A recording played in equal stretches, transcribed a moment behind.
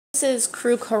This is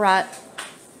Kru Khorat.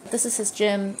 This is his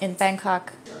gym in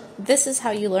Bangkok. This is how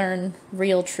you learn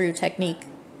real, true technique.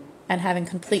 And having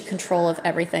complete control of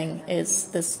everything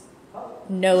is this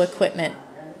no equipment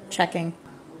checking.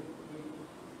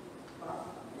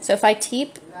 So if I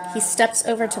teep, he steps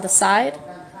over to the side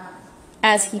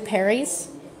as he parries.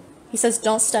 He says,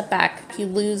 don't step back. You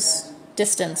lose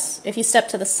distance. If you step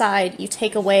to the side, you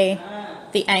take away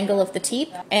the angle of the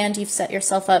teep, and you've set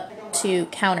yourself up to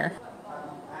counter.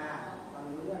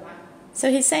 So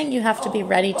he's saying you have to be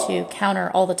ready to counter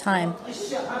all the time.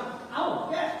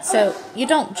 So you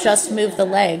don't just move the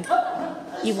leg.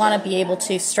 You want to be able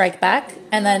to strike back,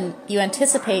 and then you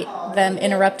anticipate them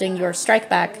interrupting your strike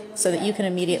back so that you can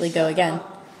immediately go again.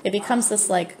 It becomes this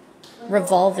like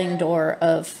revolving door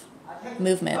of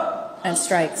movement and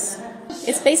strikes.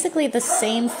 It's basically the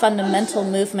same fundamental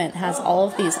movement, has all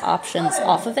of these options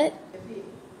off of it.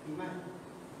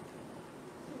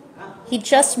 He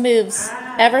just moves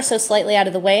ever so slightly out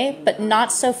of the way, but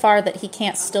not so far that he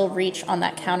can't still reach on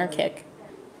that counter kick.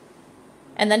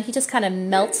 And then he just kind of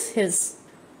melts his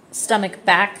stomach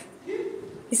back.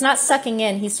 He's not sucking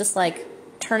in, he's just like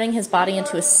turning his body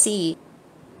into a C.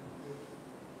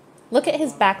 Look at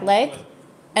his back leg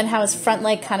and how his front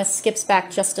leg kind of skips back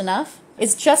just enough.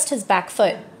 It's just his back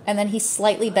foot, and then he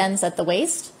slightly bends at the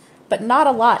waist, but not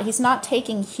a lot. He's not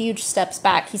taking huge steps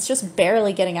back. He's just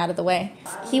barely getting out of the way.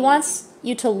 He wants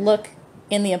you to look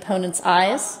in the opponent's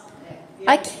eyes.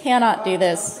 I cannot do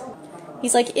this.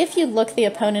 He's like, if you look the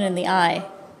opponent in the eye,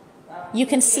 you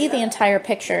can see the entire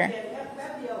picture.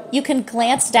 You can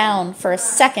glance down for a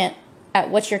second at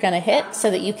what you're going to hit so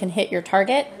that you can hit your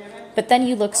target, but then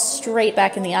you look straight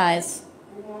back in the eyes.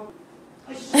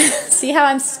 See how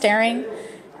I'm staring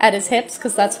at his hips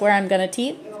because that's where I'm going to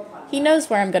teep? He knows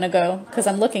where I'm going to go because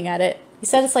I'm looking at it. He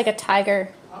said it's like a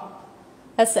tiger.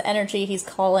 That's the energy he's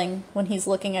calling when he's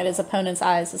looking at his opponent's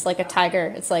eyes. It's like a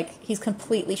tiger. It's like he's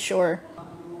completely sure.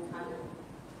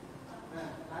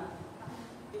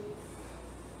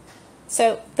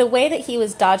 So the way that he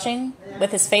was dodging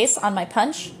with his face on my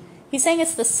punch, he's saying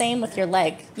it's the same with your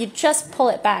leg. You just pull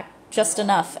it back just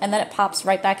enough and then it pops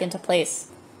right back into place.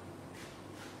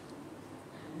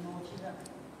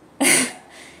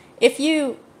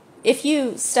 If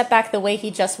you step back the way he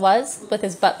just was, with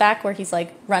his butt back where he's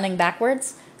like running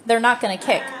backwards, they're not going to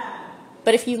kick.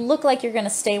 But if you look like you're going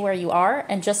to stay where you are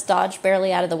and just dodge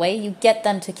barely out of the way, you get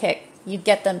them to kick. You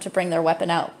get them to bring their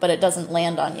weapon out, but it doesn't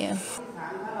land on you.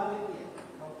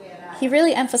 He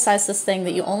really emphasized this thing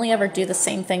that you only ever do the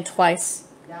same thing twice,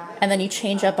 and then you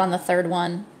change up on the third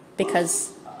one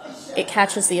because it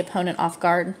catches the opponent off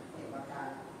guard.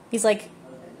 He's like,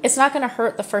 it's not going to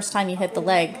hurt the first time you hit the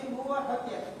leg.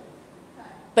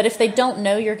 But if they don't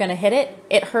know you're going to hit it,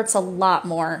 it hurts a lot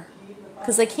more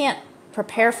because they can't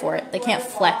prepare for it. They can't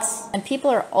flex. And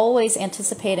people are always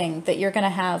anticipating that you're going to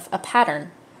have a pattern.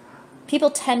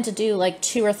 People tend to do like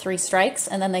 2 or 3 strikes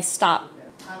and then they stop.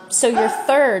 So your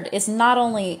third is not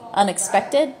only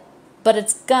unexpected, but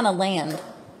it's going to land.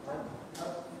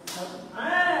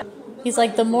 He's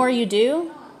like, the more you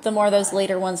do, the more those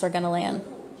later ones are going to land.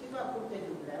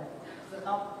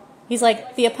 He's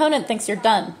like, the opponent thinks you're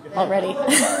done already.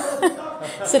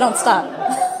 So don't stop.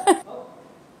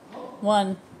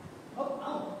 1.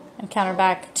 And counter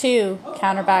back. 2.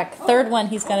 Counter back. Third one,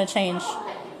 he's going to change.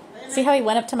 See how he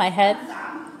went up to my head?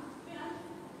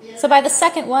 So by the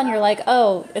second one, you're like,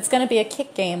 oh, it's going to be a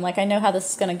kick game. Like, I know how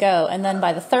this is going to go. And then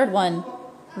by the third one,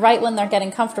 right when they're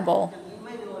getting comfortable,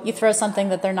 you throw something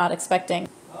that they're not expecting.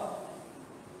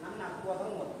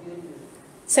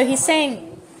 So he's saying,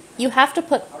 you have to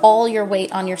put all your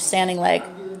weight on your standing leg.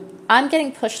 I'm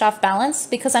getting pushed off balance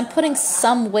because I'm putting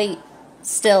some weight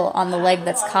still on the leg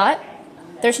that's caught.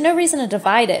 There's no reason to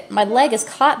divide it. My leg is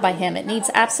caught by him. It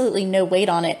needs absolutely no weight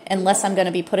on it unless I'm going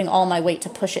to be putting all my weight to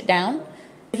push it down.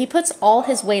 He puts all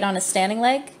his weight on his standing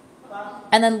leg,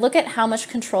 and then look at how much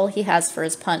control he has for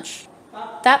his punch.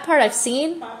 That part I've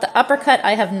seen. The uppercut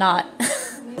I have not.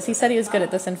 He said he was good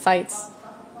at this in fights.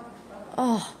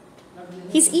 Oh.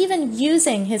 He's even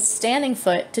using his standing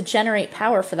foot to generate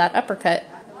power for that uppercut.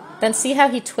 Then see how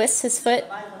he twists his foot?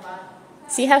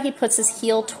 See how he puts his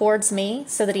heel towards me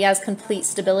so that he has complete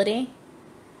stability?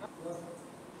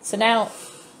 So now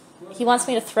he wants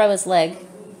me to throw his leg.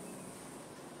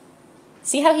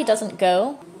 See how he doesn't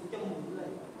go?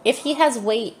 If he has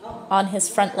weight on his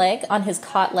front leg, on his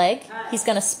caught leg, he's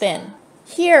going to spin.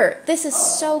 Here, this is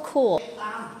so cool.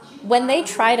 When they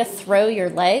try to throw your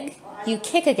leg, you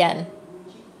kick again.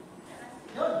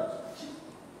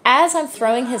 As I'm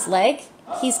throwing his leg,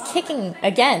 he's kicking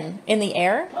again in the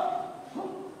air.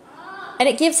 And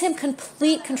it gives him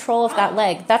complete control of that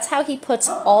leg. That's how he puts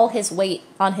all his weight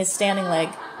on his standing leg.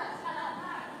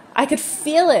 I could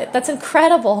feel it. That's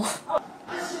incredible.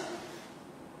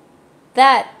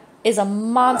 That is a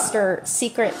monster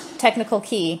secret technical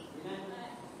key.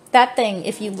 That thing,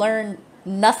 if you learn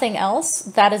nothing else,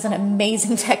 that is an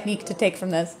amazing technique to take from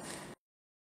this.